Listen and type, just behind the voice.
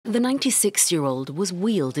The 96-year-old was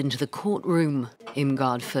wheeled into the courtroom.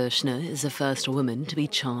 Irmgard Fürchner is the first woman to be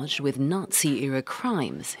charged with Nazi-era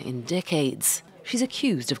crimes in decades. She's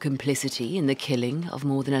accused of complicity in the killing of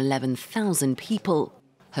more than 11,000 people.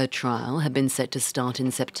 Her trial had been set to start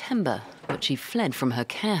in September, but she fled from her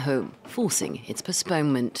care home, forcing its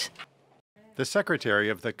postponement. The secretary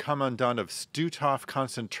of the Commandant of Stutthof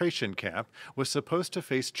concentration camp was supposed to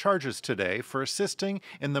face charges today for assisting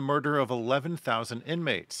in the murder of 11,000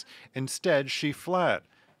 inmates. Instead, she fled.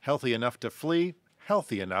 Healthy enough to flee,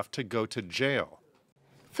 healthy enough to go to jail.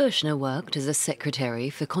 Fürchner worked as a secretary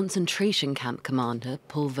for concentration camp commander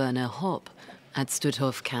Paul Werner Hopp at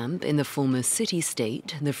Stutthof camp in the former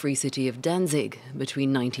city-state, the Free City of Danzig,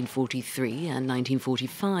 between 1943 and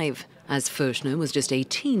 1945. As Fürchner was just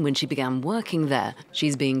 18 when she began working there,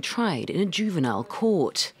 she's being tried in a juvenile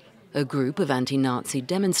court. A group of anti-Nazi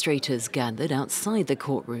demonstrators gathered outside the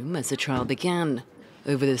courtroom as the trial began.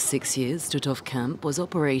 Over the 6 years Stutthof camp was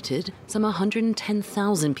operated, some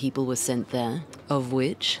 110,000 people were sent there, of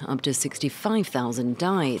which up to 65,000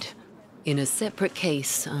 died. In a separate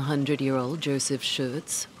case, 100-year-old Joseph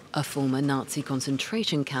Schurz, a former Nazi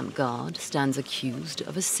concentration camp guard, stands accused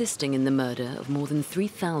of assisting in the murder of more than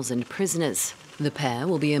 3,000 prisoners. The pair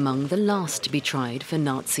will be among the last to be tried for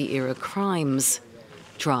Nazi-era crimes.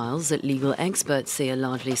 Trials that legal experts say are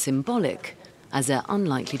largely symbolic, as they're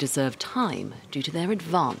unlikely to serve time due to their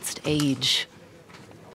advanced age.